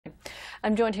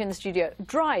I'm joined here in the studio,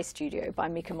 dry studio, by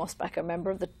Mica Mosbacher,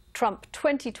 member of the Trump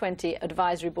 2020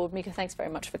 Advisory Board. Mica, thanks very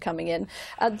much for coming in.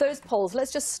 Those polls,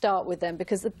 let's just start with them,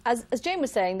 because as Jane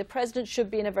was saying, the president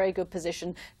should be in a very good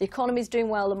position. The economy's doing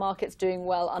well, the market's doing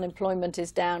well, unemployment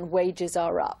is down, wages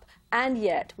are up. And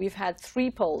yet, we've had three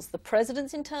polls, the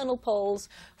president's internal polls,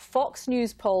 Fox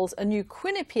News polls, a new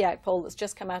Quinnipiac poll that's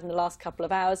just come out in the last couple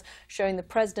of hours, showing the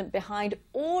president behind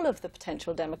all of the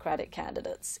potential Democratic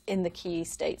candidates in the key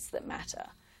states that matter.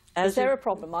 Is there a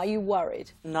problem? Are you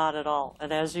worried? Not at all.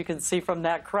 And as you can see from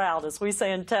that crowd, as we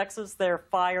say in Texas, they're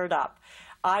fired up.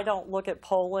 I don't look at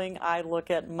polling, I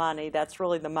look at money. That's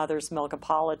really the mother's milk of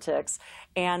politics.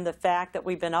 And the fact that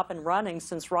we've been up and running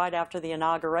since right after the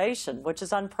inauguration, which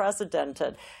is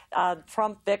unprecedented.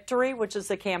 Trump Victory, which is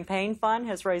the campaign fund,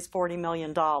 has raised $40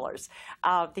 million. The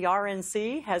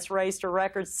RNC has raised a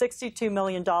record $62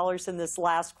 million in this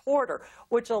last quarter,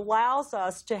 which allows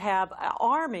us to have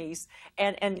armies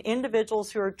and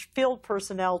individuals who are field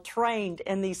personnel trained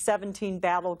in these 17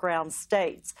 battleground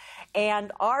states.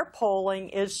 And our polling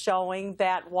is showing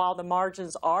that while the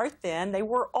margins are thin, they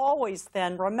were always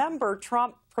thin. Remember,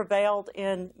 Trump prevailed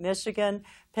in Michigan,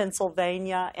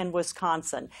 Pennsylvania, and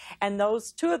Wisconsin. And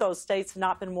two of those states have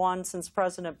not been won since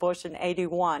President Bush in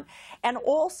 '81. And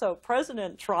also,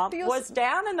 President Trump was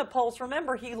down in the polls.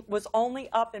 Remember, he was only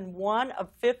up in one of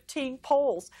 15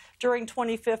 polls during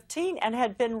 2015 and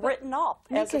had been written up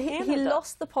as a candidate. He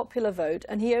lost the popular vote,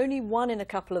 and he only won in a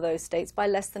couple of those states by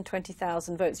less than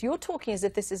 20,000 votes. You're talking as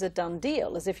if this is a done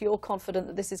deal, as if you're confident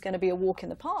that this is going to be a walk in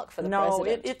the park for the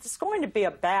president. No, it's going to be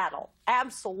a battle.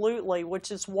 Absolutely,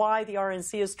 which is why the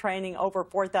RNC is training over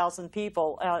 4,000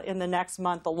 people in the next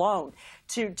month alone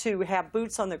to have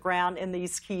boots on the ground in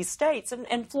these key states.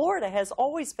 And Florida has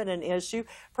always been an issue.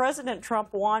 President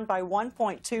Trump won by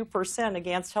 1.2%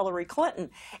 against Hillary Clinton,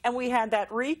 and we had that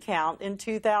recount in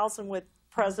 2000 with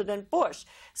President Bush.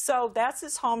 So that's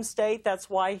his home state. That's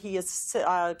why he is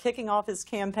kicking off his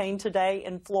campaign today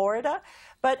in Florida.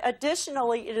 But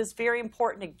additionally, it is very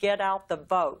important to get out the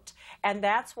vote. And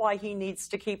that's why he needs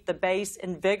to keep the base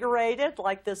invigorated,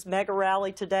 like this mega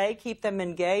rally today, keep them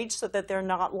engaged so that they're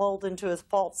not lulled into a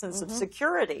false sense of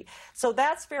security. So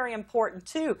that's very important,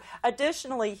 too.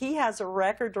 Additionally, he has a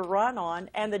record to run on,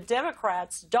 and the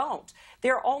Democrats don't.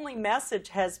 Their only message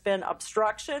has been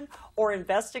obstruction or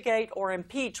investigate or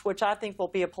impeach, which I think will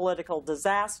be a political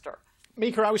disaster.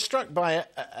 Mica, I was struck by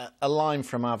a line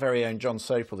from our very own John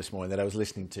Sopel this morning that I was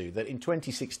listening to, that in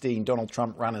 2016 Donald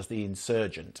Trump ran as the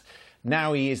insurgent.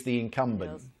 Now he is the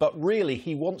incumbent. Yes. But really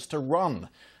he wants to run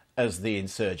as the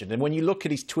insurgent. And when you look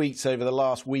at his tweets over the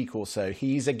last week or so,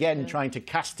 he's again trying to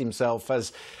cast himself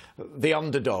as the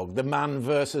underdog, the man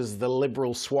versus the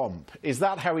liberal swamp. Is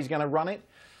that how he's going to run it?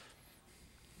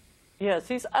 Yes,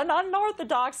 he's an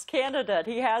unorthodox candidate.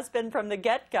 He has been from the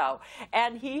get-go.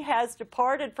 And he has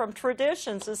departed from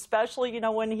traditions, especially,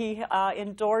 when he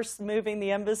endorsed moving the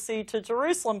embassy to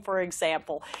Jerusalem, for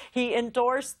example. He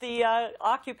endorsed the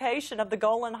occupation of the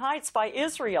Golan Heights by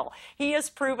Israel. He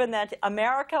has proven that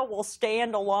America will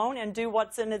stand alone and do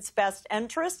what's in its best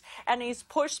interest. And he's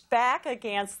pushed back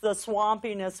against the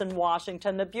swampiness in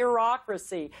Washington, the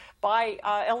bureaucracy, by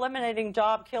eliminating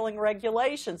job-killing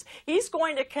regulations. He's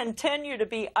going to continue to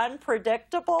be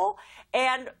unpredictable,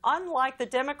 and unlike the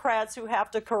Democrats who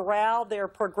have to corral their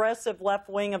progressive left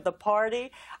wing of the party,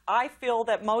 I feel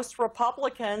that most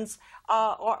Republicans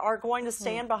are going to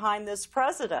stand behind this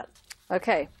president.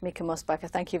 Okay, Mica Mosbacher,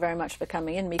 thank you very much for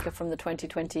coming in. Mica from the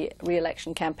 2020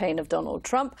 re-election campaign of Donald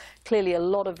Trump. Clearly a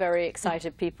lot of very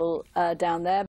excited people down there.